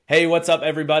Hey, what's up,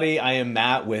 everybody? I am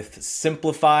Matt with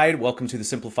Simplified. Welcome to the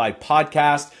Simplified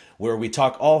podcast, where we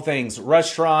talk all things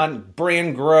restaurant,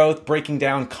 brand growth, breaking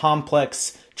down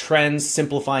complex trends,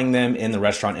 simplifying them in the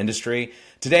restaurant industry.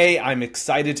 Today, I'm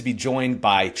excited to be joined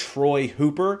by Troy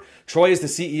Hooper. Troy is the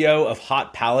CEO of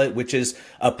Hot Palate, which is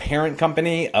a parent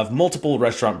company of multiple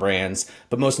restaurant brands,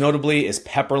 but most notably is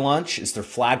Pepper Lunch. It's their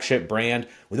flagship brand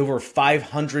with over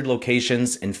 500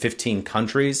 locations in 15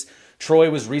 countries.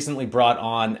 Troy was recently brought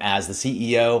on as the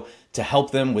CEO to help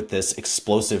them with this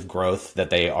explosive growth that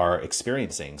they are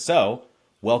experiencing. So,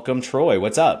 welcome, Troy.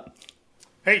 What's up?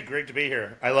 Hey, great to be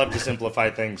here. I love to simplify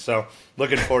things, so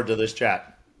looking forward to this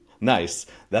chat. Nice.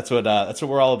 That's what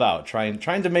we're all about. Trying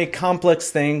to make complex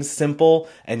things simple.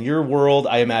 And your world,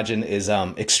 I imagine, is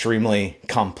extremely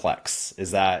complex.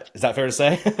 Is that fair to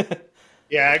say?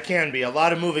 Yeah, it can be a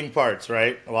lot of moving parts,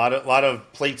 right? A lot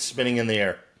of plates spinning in the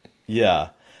air. Yeah.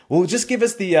 Well, just give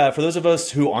us the for those of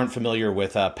us who aren't familiar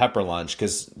with Pepper Lunch,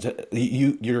 because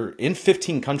you're in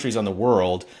 15 countries on the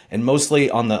world and mostly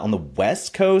on the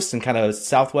West Coast and kind of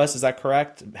Southwest. Is that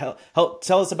correct?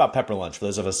 Tell us about Pepper Lunch for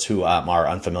those of us who are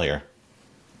unfamiliar.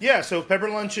 Yeah, so Pepper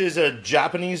Lunch is a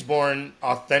Japanese-born,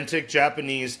 authentic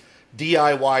Japanese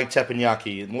DIY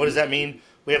teppanyaki. And what does that mean?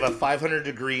 We have a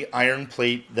 500-degree iron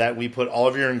plate that we put all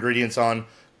of your ingredients on,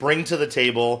 bring to the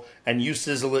table, and you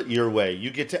sizzle it your way.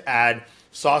 You get to add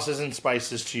sauces and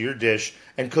spices to your dish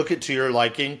and cook it to your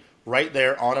liking right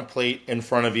there on a plate in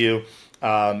front of you.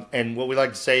 And what we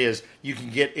like to say is you can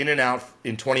get in and out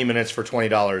in 20 minutes for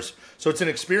 $20. So it's an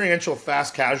experiential,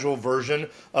 fast casual version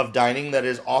of dining that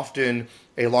is often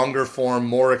a longer form,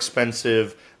 more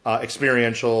expensive,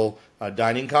 experiential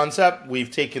dining concept.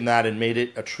 We've taken that and made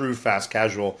it a true fast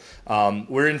casual.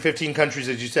 We're in 15 countries,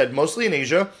 as you said, mostly in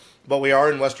Asia, but we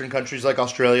are in Western countries like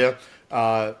Australia,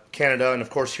 Canada, and of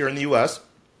course here in the U.S.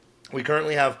 We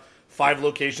currently have 5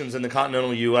 locations in the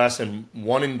continental U.S. and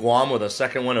 1 in Guam with a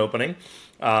second one opening.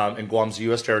 And Guam's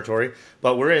U.S. territory.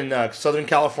 But we're in Southern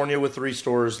California with 3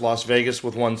 stores, Las Vegas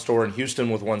with 1 store, and Houston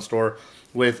with 1 store,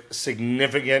 with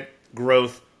significant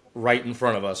growth right in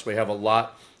front of us. We have a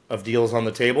lot of deals on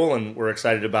the table, and we're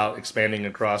excited about expanding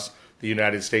across the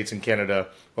United States and Canada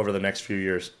over the next few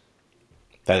years.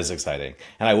 That is exciting.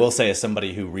 And I will say, as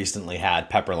somebody who recently had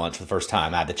Pepper Lunch for the first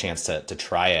time, I had the chance to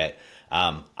try it.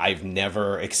 I've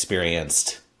never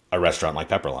experienced a restaurant like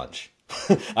Pepper Lunch.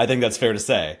 I think that's fair to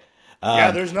say.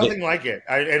 Yeah, there's nothing like it.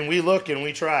 And we look and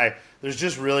we try. There's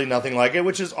just really nothing like it,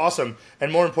 which is awesome.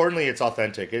 And more importantly, it's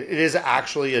authentic. It is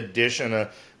actually a dish and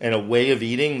a way of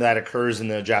eating that occurs in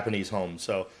the Japanese home.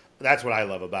 So that's what I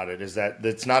love about it, is that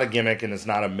it's not a gimmick and it's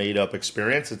not a made-up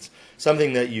experience. It's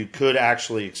something that you could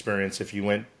actually experience if you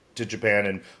went to Japan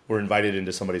and were invited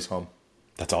into somebody's home.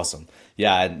 That's awesome.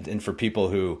 Yeah, and for people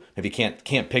who maybe can't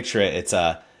picture it,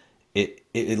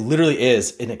 it literally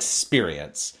is an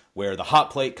experience where the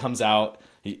hot plate comes out.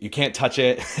 You can't touch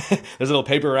it. There's a little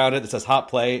paper around it that says hot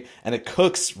plate, and it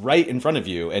cooks right in front of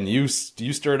you. And you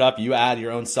stir it up. You add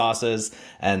your own sauces,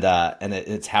 and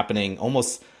it's happening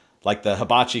almost like the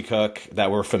hibachi cook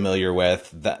that we're familiar with.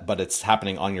 But it's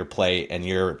happening on your plate, and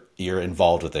you're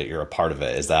involved with it. You're a part of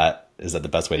it. Is that the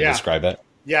best way to describe it?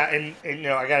 Yeah, and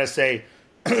I gotta say,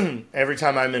 every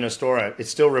time I'm in a store, it's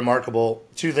still remarkable.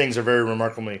 2 things are very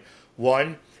remarkable to me.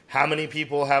 One, how many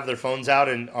people have their phones out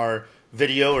and are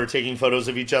video or taking photos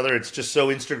of each other. It's just so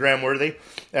Instagram worthy,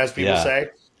 as people say.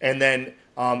 And then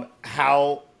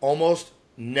how almost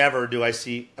never do I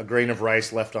see a grain of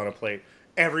rice left on a plate.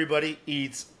 Everybody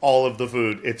eats all of the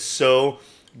food. It's so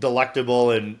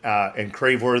delectable and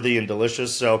crave-worthy and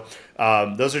delicious. So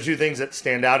those are 2 things that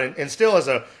stand out. And still, as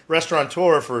a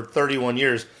restaurateur for 31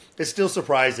 years, it's still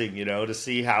surprising, to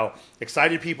see how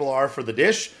excited people are for the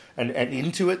dish and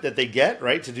into it that they get,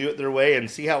 right, to do it their way, and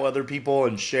see how other people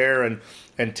and share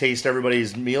and taste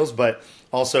everybody's meals, but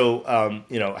also,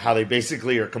 how they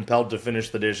basically are compelled to finish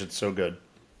the dish. It's so good.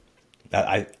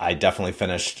 I definitely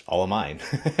finished all of mine.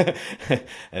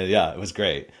 And yeah, it was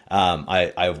great.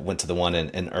 I went to the one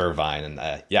in Irvine and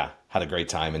had a great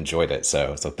time, enjoyed it.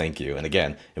 So thank you. And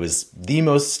again, it was the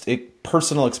most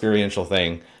personal experiential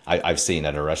thing I've seen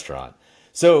at a restaurant.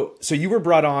 So you were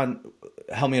brought on,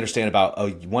 help me understand,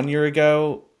 about 1 year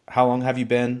ago. How long have you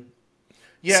been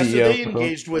Yeah, CEO? so they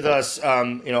engaged with us.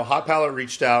 Hot Palate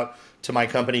reached out to my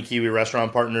company, Kiwi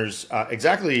Restaurant Partners,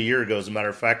 exactly a year ago, as a matter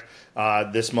of fact,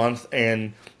 this month.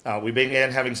 And we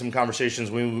began having some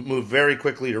conversations. We moved very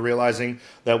quickly to realizing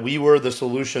that we were the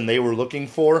solution they were looking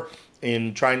for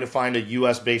in trying to find a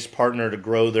U.S.-based partner to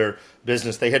grow their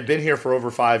business. They had been here for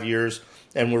over 5 years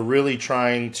and were really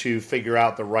trying to figure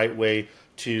out the right way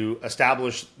to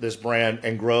establish this brand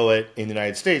and grow it in the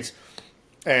United States.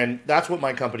 And that's what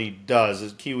my company does.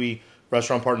 Is Kiwi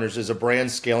Restaurant Partners is a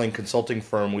brand scaling consulting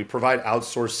firm. We provide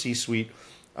outsourced C-suite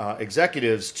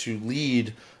executives to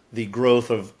lead the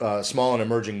growth of small and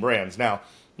emerging brands. Now,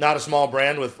 not a small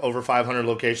brand with over 500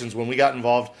 locations. When we got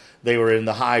involved, they were in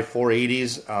the high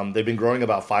 480s. They've been growing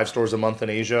about 5 stores a month in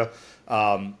Asia.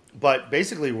 But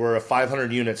basically, we're a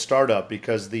 500-unit startup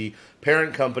because the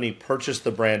parent company purchased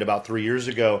the brand about 3 years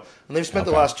ago. And they've spent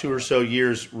the last 2 or so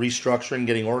years restructuring,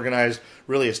 getting organized,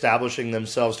 really establishing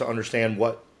themselves to understand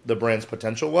what the brand's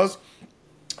potential was.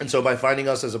 And so by finding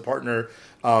us as a partner,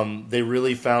 they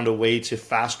really found a way to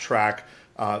fast track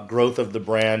growth of the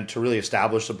brand, to really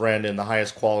establish the brand in the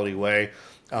highest quality way,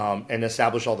 and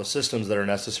establish all the systems that are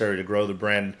necessary to grow the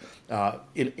brand.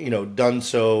 Done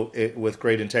so with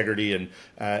great integrity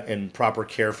and proper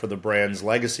care for the brand's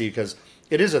legacy, because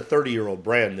it is a 30-year-old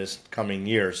brand this coming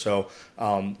year. So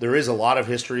there is a lot of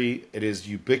history. It is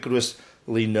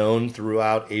ubiquitously known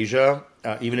throughout Asia,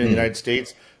 even in the United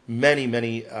States.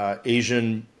 Many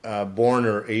Asian born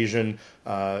or Asian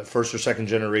first or second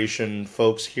generation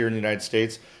folks here in the United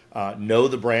States know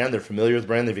the brand. They're familiar with the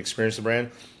brand. They've experienced the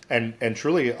brand. And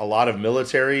truly a lot of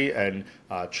military and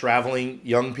traveling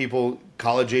young people,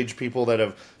 college-age people that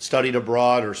have studied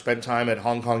abroad or spent time at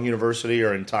Hong Kong University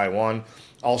or in Taiwan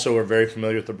also are very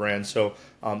familiar with the brand. So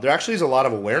there actually is a lot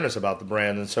of awareness about the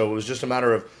brand. And so it was just a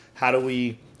matter of how do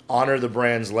we honor the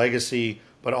brand's legacy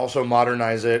but also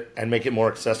modernize it and make it more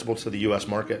accessible to the U.S.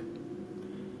 market.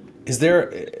 Is there,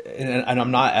 and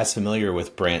I'm not as familiar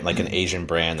with brand, like an Asian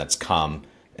brand that's come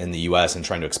in the U.S. and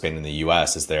trying to expand in the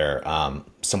U.S. Is there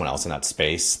someone else in that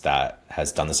space that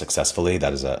has done this successfully,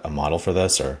 that is a model for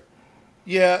this? Or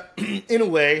yeah, in a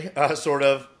way, sort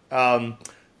of.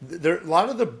 There a lot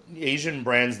of the Asian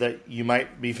brands that you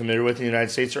might be familiar with in the United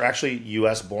States are actually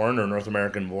U.S. born or North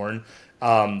American born.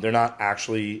 They're not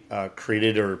actually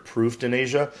created or proofed in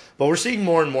Asia, but we're seeing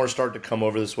more and more start to come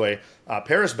over this way.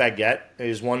 Paris Baguette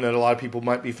is one that a lot of people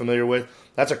might be familiar with.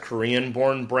 That's a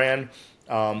Korean-born brand,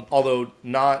 although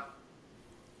not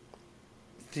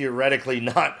theoretically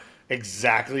not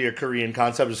exactly a Korean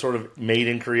concept. It's sort of made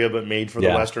in Korea, but made for the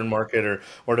Western market,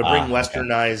 or to bring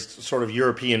westernized sort of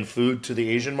European food to the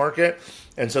Asian market.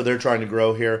 And so they're trying to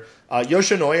grow here.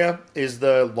 Yoshinoya is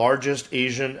the largest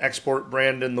Asian export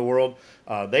brand in the world.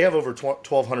 They have over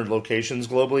 1,200 locations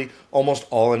globally, almost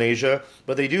all in Asia,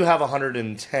 but they do have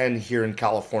 110 here in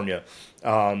California.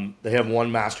 They have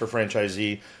one master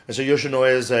franchisee. And so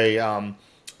Yoshinoya is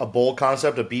a bowl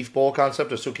concept, a beef bowl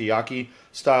concept, a sukiyaki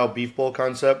style beef bowl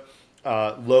concept.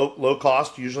 Low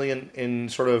cost, usually in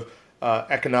sort of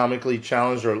economically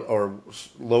challenged or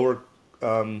lower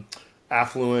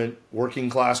affluent working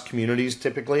class communities.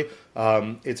 Typically,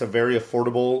 it's a very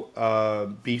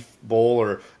affordable beef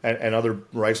bowl and other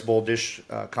rice bowl dish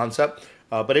concept.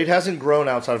 But it hasn't grown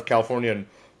outside of California, and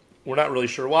we're not really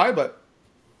sure why. But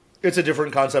it's a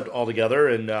different concept altogether,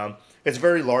 and it's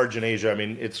very large in Asia. I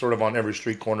mean, it's sort of on every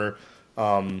street corner,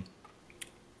 kind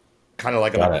of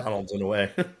like a McDonald's in a way.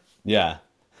 Yeah.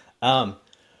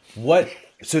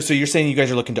 So you're saying you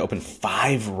guys are looking to open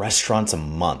 5 restaurants a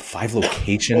month, 5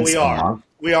 locations Well, a month?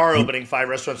 We are opening 5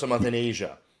 restaurants a month in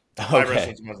Asia. 5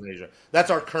 restaurants a month in Asia.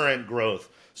 That's our current growth.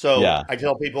 So I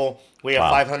tell people we have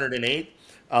 508.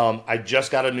 I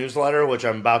just got a newsletter, which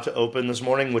I'm about to open this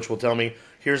morning, which will tell me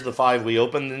here's the 5 we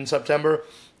opened in September.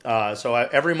 So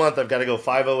every month I've got to go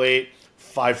 508,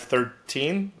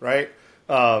 513, right?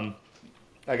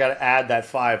 I got to add that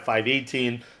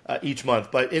 518 each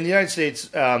month. But in the United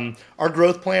States, our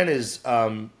growth plan is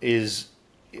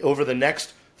over the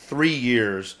next 3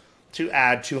 years to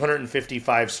add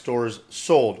 255 stores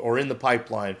sold or in the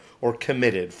pipeline or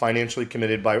financially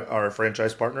committed by our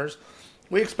franchise partners.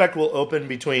 We expect we'll open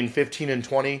between 15 and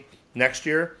 20 next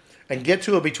year and get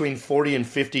to a between 40 and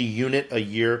 50 unit a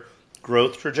year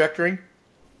growth trajectory.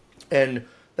 And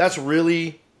that's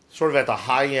really sort of at the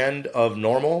high end of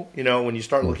normal. You know, when you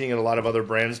start looking at a lot of other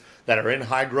brands that are in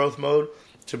high growth mode,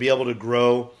 to be able to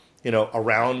grow,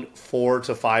 around 4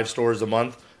 to 5 stores a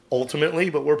month ultimately,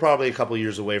 but we're probably a couple of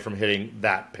years away from hitting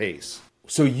that pace.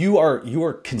 So you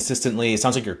are consistently, it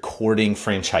sounds like you're courting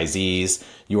franchisees.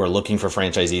 You are looking for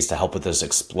franchisees to help with this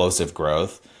explosive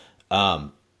growth.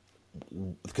 Because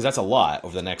that's a lot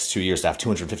over the next 2 years to have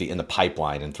 250 in the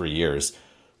pipeline in 3 years.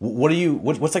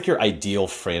 What's like your ideal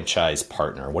franchise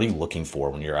partner? What are you looking for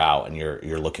when you're out and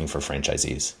you're looking for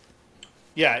franchisees?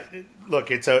 Yeah, look,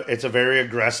 it's a very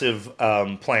aggressive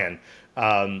plan,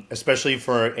 especially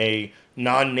for a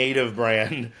non-native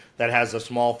brand that has a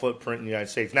small footprint in the United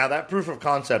States. Now, that proof of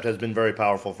concept has been very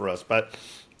powerful for us. But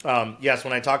yes,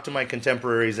 when I talk to my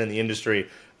contemporaries in the industry,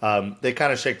 they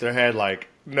kind of shake their head like,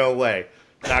 no way,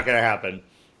 not going to happen.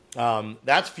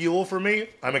 That's fuel for me.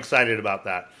 I'm excited about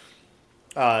that.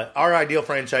 Our ideal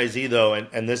franchisee, though,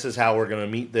 and this is how we're going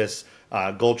to meet this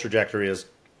goal trajectory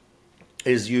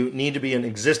is you need to be an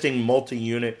existing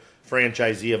multi-unit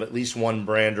franchisee of at least one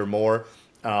brand or more,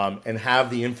 and have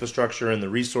the infrastructure and the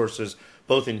resources,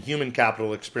 both in human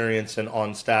capital experience and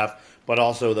on staff, but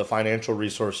also the financial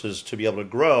resources to be able to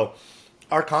grow.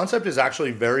 Our concept is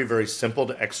actually very, very simple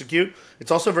to execute.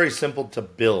 It's also very simple to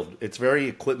build. It's very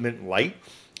equipment light,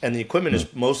 and the equipment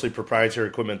is mostly proprietary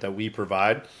equipment that we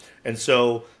provide. And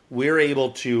so we're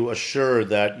able to assure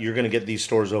that you're going to get these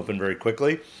stores open very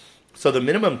quickly. So the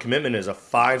minimum commitment is a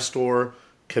 5-store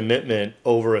commitment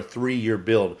over a 3-year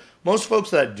build. Most folks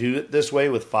that do it this way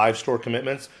with 5-store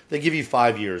commitments, they give you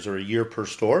 5 years or a year per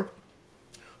store.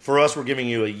 For us, we're giving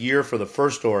you a year for the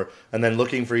first store and then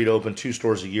looking for you to open 2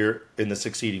 stores a year in the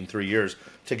succeeding 3 years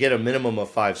to get a minimum of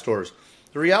 5 stores.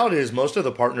 The reality is most of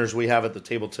the partners we have at the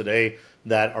table today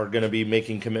that are going to be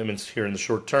making commitments here in the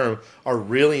short term are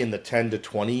really in the 10 to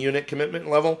 20 unit commitment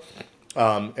level.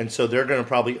 And so they're going to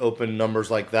probably open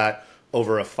numbers like that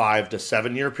over a 5 to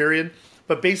 7 year period.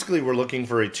 But basically, we're looking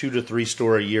for a 2 to 3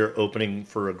 store a year opening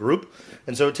for a group.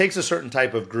 And so it takes a certain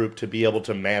type of group to be able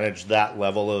to manage that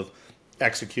level of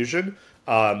execution.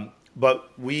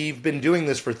 But we've been doing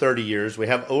this for 30 years. We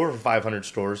have over 500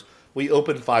 stores. We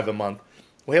open 5 a month.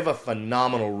 We have a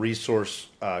phenomenal resource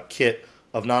kit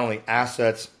of not only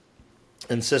assets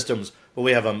and systems, but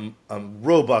we have a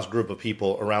robust group of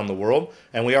people around the world.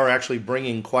 And we are actually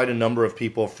bringing quite a number of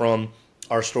people from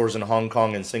our stores in Hong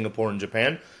Kong and Singapore and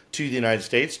Japan to the United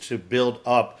States to build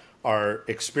up our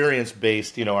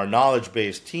experience-based, our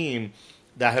knowledge-based team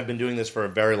that have been doing this for a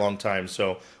very long time.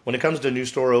 So when it comes to new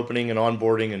store opening and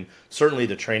onboarding and certainly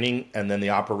the training and then the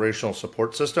operational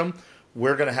support system,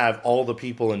 we're going to have all the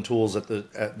people and tools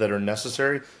that are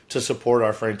necessary to support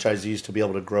our franchisees to be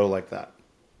able to grow like that.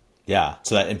 Yeah,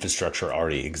 so that infrastructure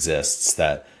already exists.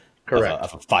 That correct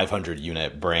of a 500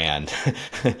 unit brand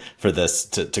for this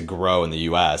to grow in the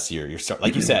U.S. You're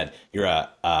like you said, you're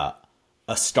a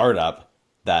startup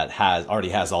that already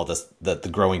has all this the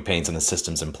growing pains and the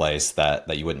systems in place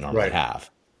that you wouldn't normally have,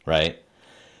 right?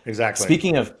 Exactly.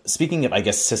 Speaking of I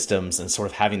guess systems and sort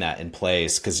of having that in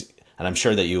place, and I'm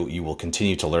sure that you will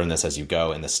continue to learn this as you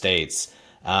go in the States.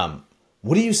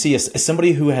 What do you see as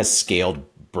somebody who has scaled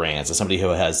brands, as somebody who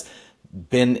has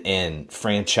been in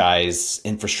franchise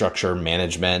infrastructure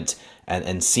management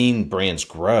and seen brands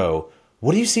grow?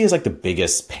 What do you see as like the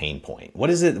biggest pain point? What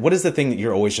is it? What is the thing that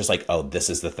you're always just like, oh, this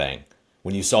is the thing.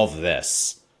 When you solve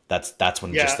this, that's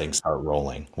when just things start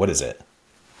rolling. What is it?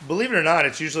 Believe it or not,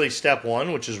 it's usually step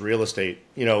one, which is real estate.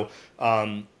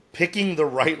 Picking the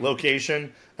right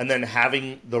location and then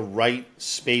having the right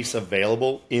space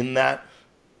available in that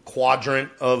quadrant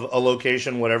of a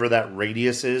location, whatever that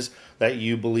radius is that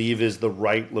you believe is the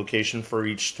right location for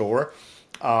each store.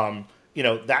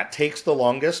 That takes the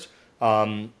longest.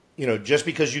 Just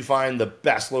because you find the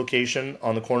best location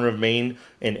on the corner of Main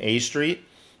and A Street,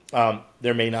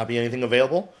 there may not be anything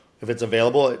available. If it's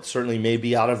available, it certainly may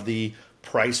be out of the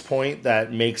price point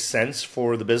that makes sense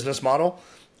for the business model.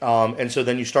 And so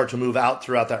then you start to move out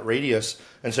throughout that radius.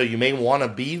 And so you may want to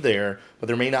be there, but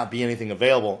there may not be anything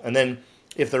available. And then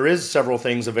if there is several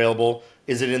things available,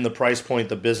 is it in the price point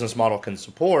the business model can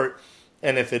support?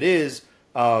 And if it is,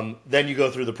 then you go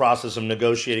through the process of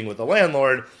negotiating with the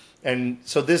landlord. And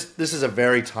so this is a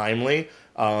very timely,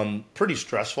 pretty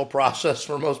stressful process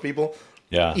for most people,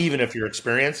 even if you're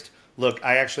experienced. Look,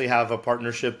 I actually have a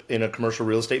partnership in a commercial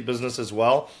real estate business as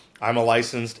well. I'm a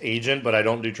licensed agent, but I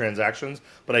don't do transactions.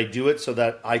 But I do it so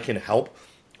that I can help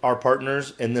our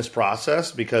partners in this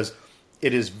process because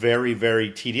it is very,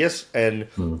 very tedious and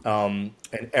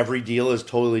every deal is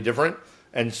totally different.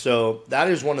 And so that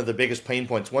is one of the biggest pain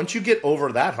points. Once you get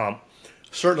over that hump,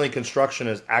 certainly construction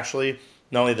is actually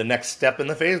not only the next step in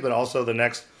the phase, but also the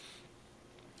next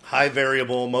high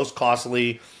variable, most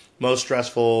costly, most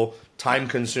stressful,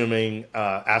 time-consuming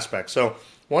aspect. So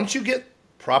once you get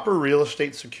proper real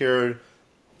estate secured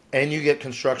and you get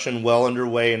construction well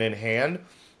underway and in hand,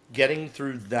 getting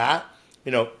through that,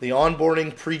 the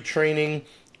onboarding, pre-training,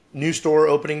 new store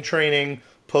opening training,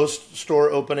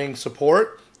 post-store opening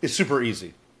support is super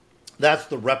easy. That's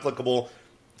the replicable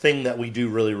thing that we do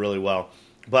really, really well.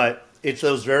 But it's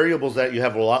those variables that you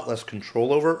have a lot less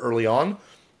control over early on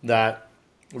that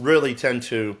really tend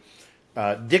to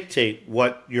dictate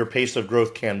what your pace of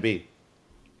growth can be.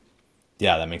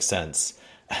 Yeah, that makes sense.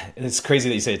 And it's crazy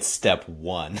that you say it's step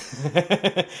one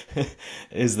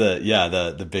is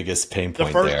the biggest pain The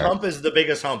point first there. hump is the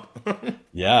biggest hump.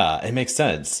 Yeah, it makes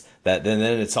sense. That then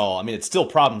it's all. I mean, it's still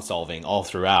problem solving all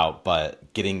throughout,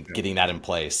 but getting that in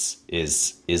place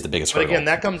is the biggest But again, hurdle.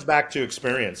 that comes back to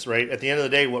experience, right? At the end of the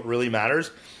day, what really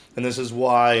matters, and this is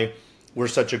why we're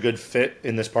such a good fit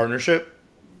in this partnership,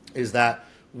 is that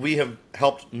we have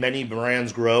helped many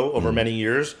brands grow over many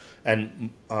years, and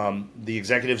the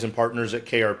executives and partners at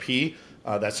KRP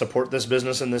that support this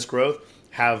business and this growth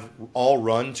have all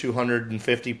run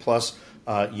 250 plus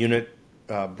unit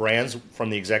brands from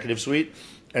the executive suite.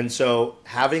 And so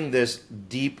having this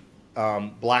deep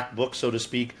black book, so to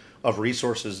speak, of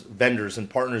resources, vendors, and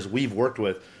partners we've worked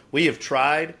with, we have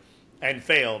tried and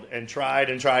failed and tried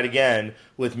again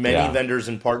with many Yeah. vendors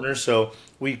and partners. So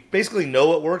we basically know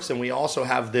what works, and we also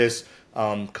have this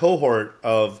cohort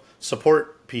of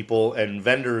support people and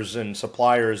vendors and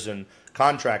suppliers and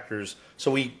contractors. So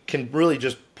we can really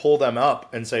just pull them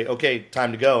up and say, okay,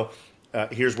 time to go.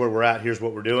 Here's where we're at. Here's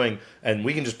what we're doing. And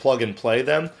we can just plug and play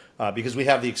them because we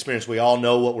have the experience. We all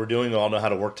know what we're doing. We all know how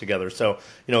to work together. So,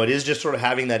 it is just sort of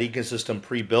having that ecosystem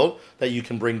pre-built that you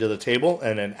can bring to the table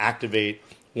and then activate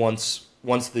once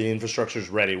the infrastructure is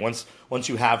ready. Once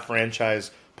you have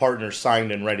franchise partners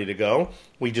signed and ready to go,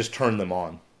 we just turn them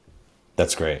on.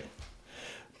 That's great.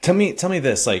 Tell me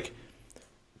this, like,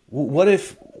 what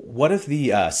if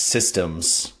the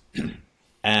systems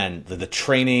and the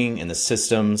training and the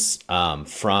systems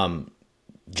from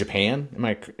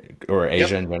Japan, or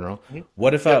Asia in general?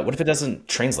 What if it doesn't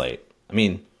translate? I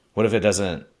mean, what if it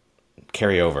doesn't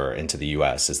carry over into the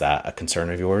U.S.? Is that a concern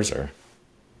of yours, or?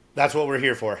 That's what we're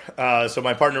here for. So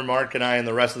my partner Mark and I and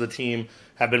the rest of the team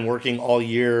have been working all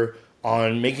year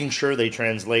on making sure they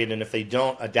translate, and if they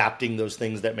don't, adapting those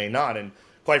things that may not. And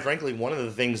quite frankly, one of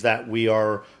the things that we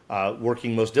are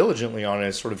working most diligently on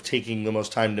is sort of taking the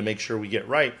most time to make sure we get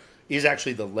right is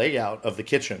actually the layout of the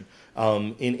kitchen.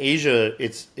 In Asia,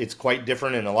 it's quite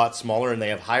different and a lot smaller, and they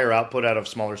have higher output out of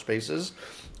smaller spaces.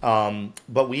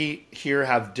 But we here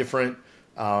have different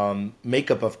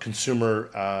makeup of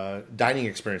consumer dining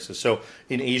experiences. So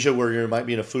in Asia, where you might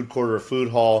be in a food court or a food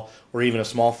hall or even a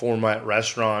small format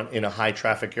restaurant in a high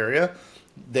traffic area,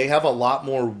 they have a lot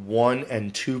more 1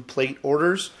 and 2 plate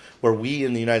orders, where we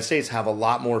in the United States have a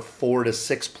lot more 4 to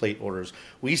 6 plate orders.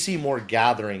 We see more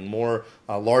gathering, more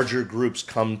larger groups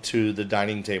come to the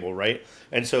dining table, right?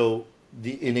 And so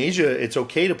in Asia, it's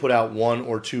okay to put out 1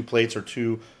 or 2 plates or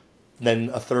 2, then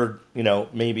a third,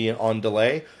 maybe on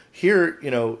delay. Here,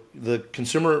 the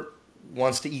consumer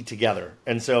wants to eat together.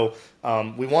 And so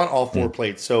we want all 4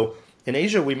 plates. So in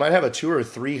Asia, we might have a 2 or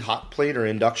 3 hot plate or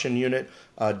induction unit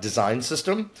design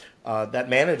system that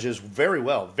manages very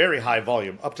well, very high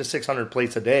volume, up to 600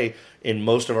 plates a day in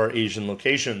most of our Asian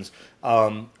locations.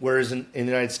 Whereas in the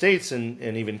United States and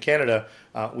even Canada,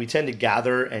 we tend to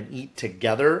gather and eat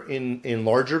together in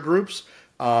larger groups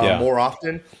more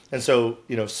often. And so,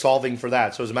 solving for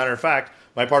that. So as a matter of fact,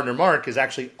 my partner Mark is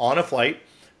actually on a flight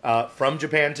from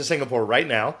Japan to Singapore right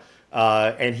now.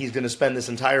 And he's going to spend this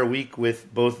entire week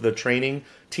with both the training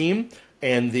team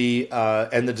and the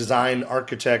design,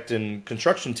 architect, and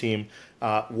construction team,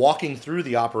 walking through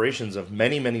the operations of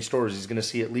many, many stores. He's going to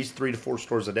see at least 3 to 4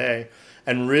 stores a day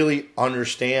and really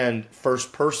understand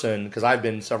first person, because I've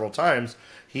been several times.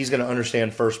 He's going to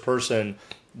understand first person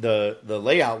the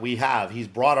layout we have. He's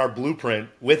brought our blueprint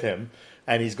with him,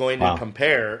 and he's going to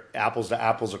compare apples to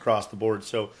apples across the board.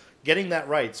 So getting that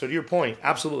right. So to your point,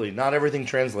 absolutely, not everything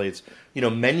translates.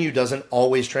 Menu doesn't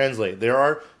always translate. There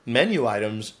are menu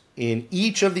items in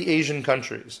each of the Asian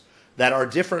countries that are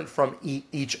different from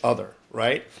each other,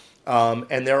 right?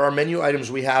 And there are menu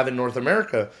items we have in North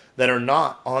America that are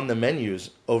not on the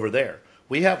menus over there.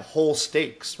 We have whole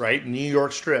steaks, right? New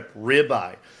York strip,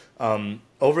 ribeye.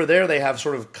 Over there, they have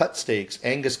sort of cut steaks,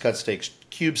 Angus cut steaks,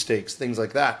 cube steaks, things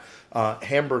like that,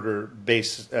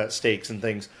 hamburger-based steaks and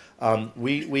things.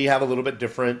 We have a little bit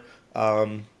different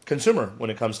consumer when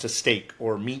it comes to steak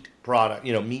or meat product,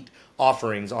 meat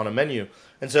offerings on a menu.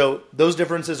 And so those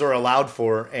differences are allowed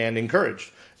for and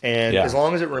encouraged. And as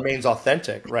long as it remains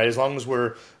authentic, right? As long as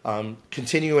we're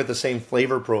continuing with the same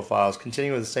flavor profiles,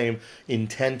 continuing with the same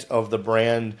intent of the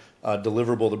brand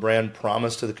deliverable, the brand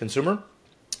promise to the consumer,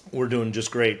 we're doing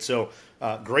just great. So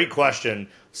great question.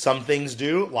 Some things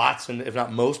do, lots, and if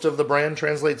not most of the brand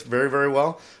translates very, very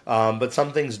well. But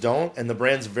some things don't, and the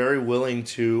brand's very willing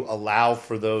to allow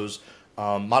for those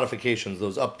modifications,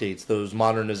 those updates, those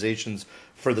modernizations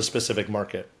for the specific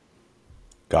market.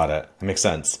 Got it. That makes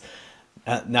sense.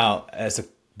 Now, as a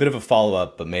bit of a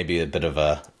follow-up, but maybe a bit of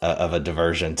a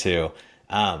diversion too,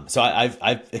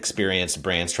 I've experienced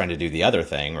brands trying to do the other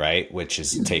thing, right? Which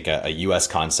is take a U.S.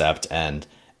 concept and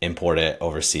import it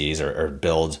overseas, or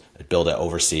build it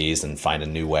overseas and find a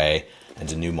new way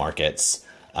into new markets.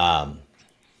 And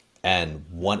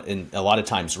a lot of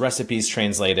times recipes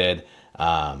translated,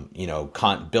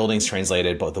 buildings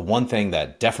translated, but the one thing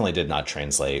that definitely did not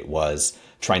translate was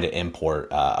trying to import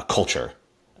a culture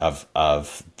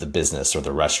of the business or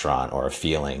the restaurant, or a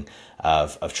feeling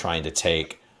of trying to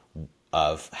take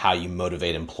of how you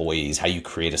motivate employees, how you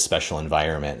create a special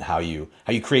environment, how you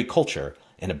create culture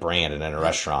in a brand and in a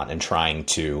restaurant, and trying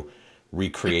to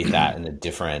recreate that in a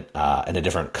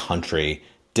different country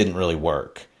didn't really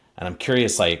work. And I'm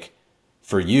curious, like,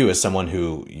 for you, as someone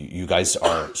who, you guys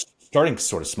are starting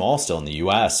sort of small still in the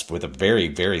US with a very,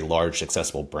 very large,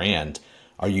 accessible brand,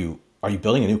 are you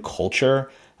building a new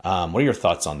culture? What are your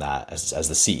thoughts on that as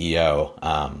the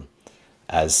CEO,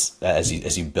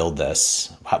 as you build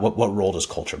this? What role does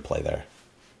culture play there?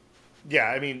 Yeah,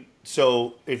 I mean,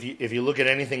 so if you look at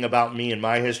anything about me and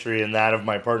my history and that of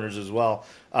my partners as well,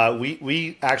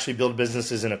 we actually build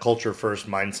businesses in a culture first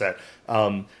mindset.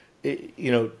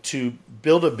 To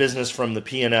build a business from the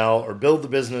P&L, or build the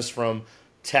business from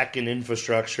tech and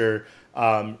infrastructure,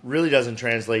 really doesn't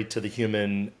translate to the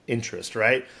human interest,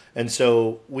 right? And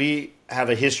so we have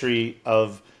a history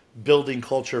of building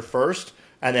culture first,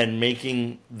 and then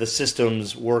making the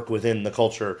systems work within the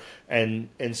culture. And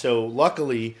so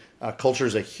luckily, culture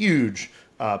is a huge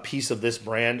piece of this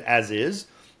brand as is.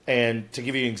 And to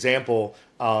give you an example,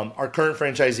 our current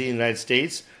franchisee in the United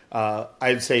States,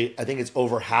 I think it's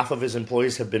over half of his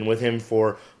employees have been with him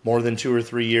for more than 2 or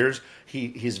 3 years.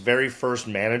 His very first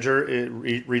manager,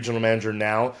 regional manager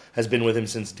now, has been with him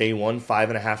since day one,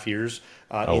 5.5 years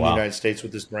the United States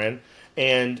with this brand.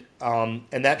 And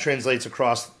that translates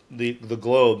across the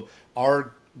globe.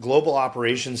 Our global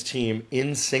operations team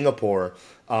in Singapore,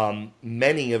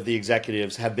 many of the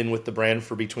executives have been with the brand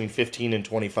for between 15 and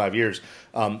 25 years.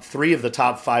 3 of the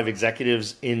top 5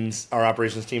 executives in our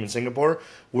operations team in Singapore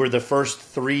were the first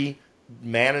 3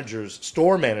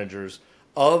 store managers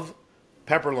of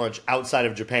Pepper Lunch outside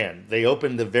of Japan. They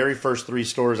opened the very first 3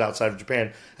 stores outside of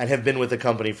Japan and have been with the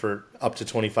company for up to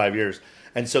 25 years.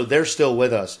 And so they're still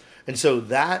with us. And so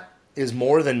that is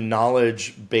more than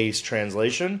knowledge-based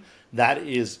translation. That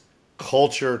is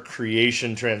culture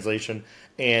creation translation.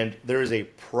 And there is a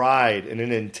pride and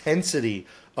an intensity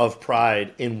of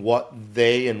pride in what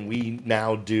they and we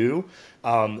now do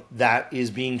that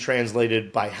is being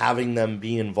translated by having them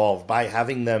be involved, by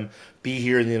having them be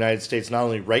here in the United States, not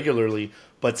only regularly,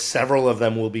 but several of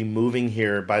them will be moving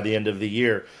here by the end of the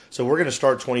year. So we're going to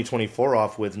start 2024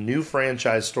 off with new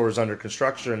franchise stores under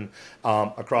construction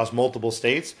across multiple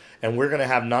states. And we're going to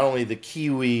have not only the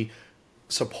Kiwi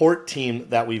support team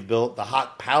that we've built, the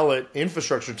Hot Palate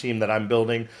infrastructure team that I'm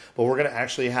building, but we're going to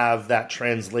actually have that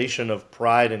translation of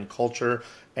pride and culture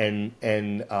and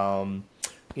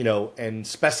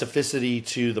specificity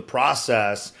to the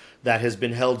process that has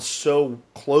been held so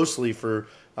closely for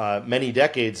many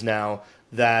decades now,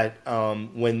 that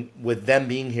when with them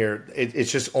being here, it's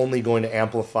just only going to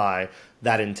amplify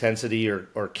that intensity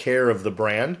or care of the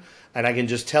brand. And I can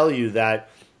just tell you that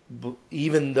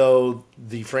even though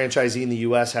the franchisee in the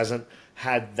U.S. hasn't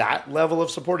had that level of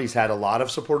support, he's had a lot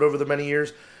of support over the many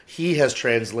years. He has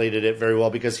translated it very well,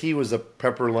 because he was a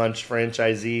Pepper Lunch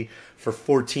franchisee for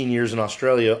 14 years in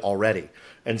Australia already.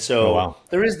 And so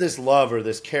there is this love, or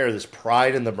this care, this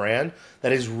pride in the brand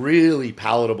that is really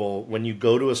palatable when you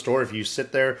go to a store. If you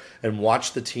sit there and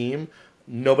watch the team,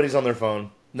 nobody's on their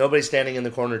phone. Nobody's standing in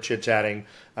the corner chit-chatting.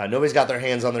 Nobody's got their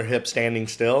hands on their hips standing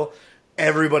still.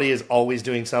 Everybody is always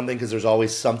doing something, because there's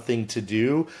always something to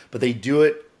do. But they do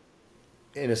it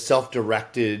in a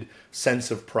self-directed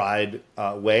sense of pride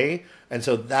way. And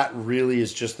so that really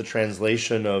is just the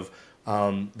translation of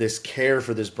this care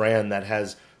for this brand that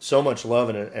has so much love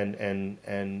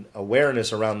and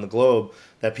awareness around the globe,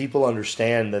 that people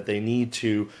understand that they need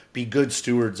to be good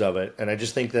stewards of it. And I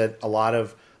just think that a lot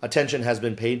of attention has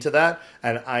been paid to that.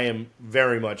 And I am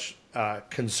very much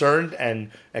concerned and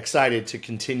excited to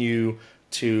continue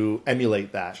to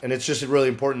emulate that. And it's just really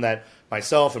important that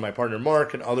myself and my partner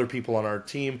Mark and other people on our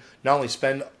team not only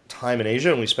spend time in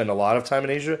Asia, and we spend a lot of time in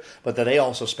Asia, but that they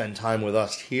also spend time with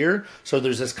us here. So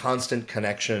there's this constant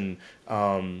connection.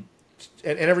 And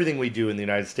everything we do in the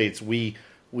United States, we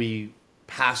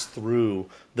pass through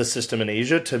the system in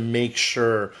Asia to make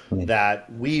sure that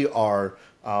we are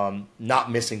not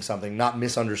missing something, not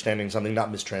misunderstanding something, not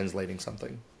mistranslating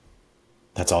something.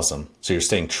 That's awesome. So you're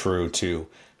staying true to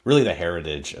really the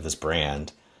heritage of this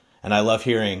brand. And I love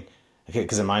hearing,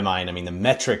 because in my mind, I mean, the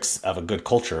metrics of a good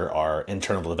culture are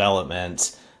internal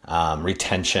development,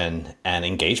 retention, and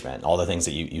engagement, all the things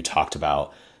that you talked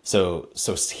about. So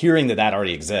hearing that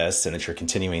already exists and that you're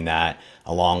continuing that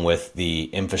along with the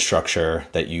infrastructure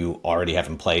that you already have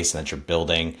in place and that you're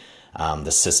building,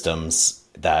 the systems,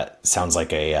 that sounds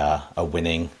like a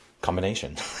winning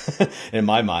combination in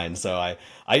my mind. So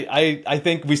I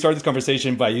think we started this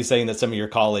conversation by you saying that some of your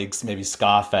colleagues maybe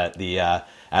scoff at the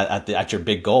at your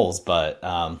big goals, but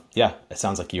yeah, it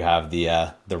sounds like you have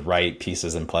the right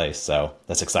pieces in place. So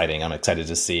that's exciting. I'm excited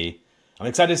to see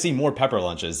more pepper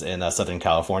lunches in Southern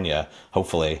California,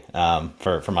 hopefully,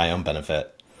 for my own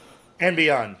benefit. And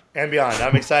beyond.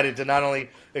 I'm excited to not only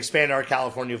expand our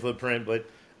California footprint, but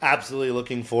absolutely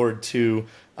looking forward to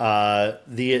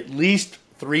the at least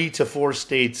 3 to 4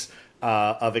 states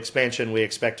of expansion we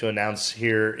expect to announce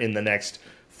here in the next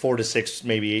 4 to 6,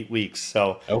 maybe 8 weeks.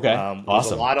 So okay, awesome.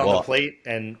 There's a lot on the plate,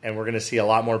 and we're going to see a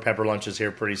lot more pepper lunches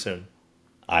here pretty soon.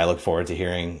 I look forward to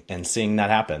hearing and seeing that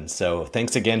happen. So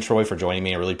thanks again, Troy, for joining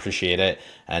me. I really appreciate it.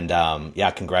 And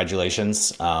yeah,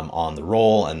 congratulations on the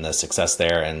role and the success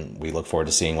there. And we look forward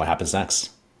to seeing what happens next.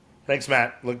 Thanks,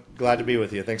 Matt. Glad to be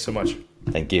with you. Thanks so much.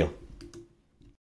 Thank you.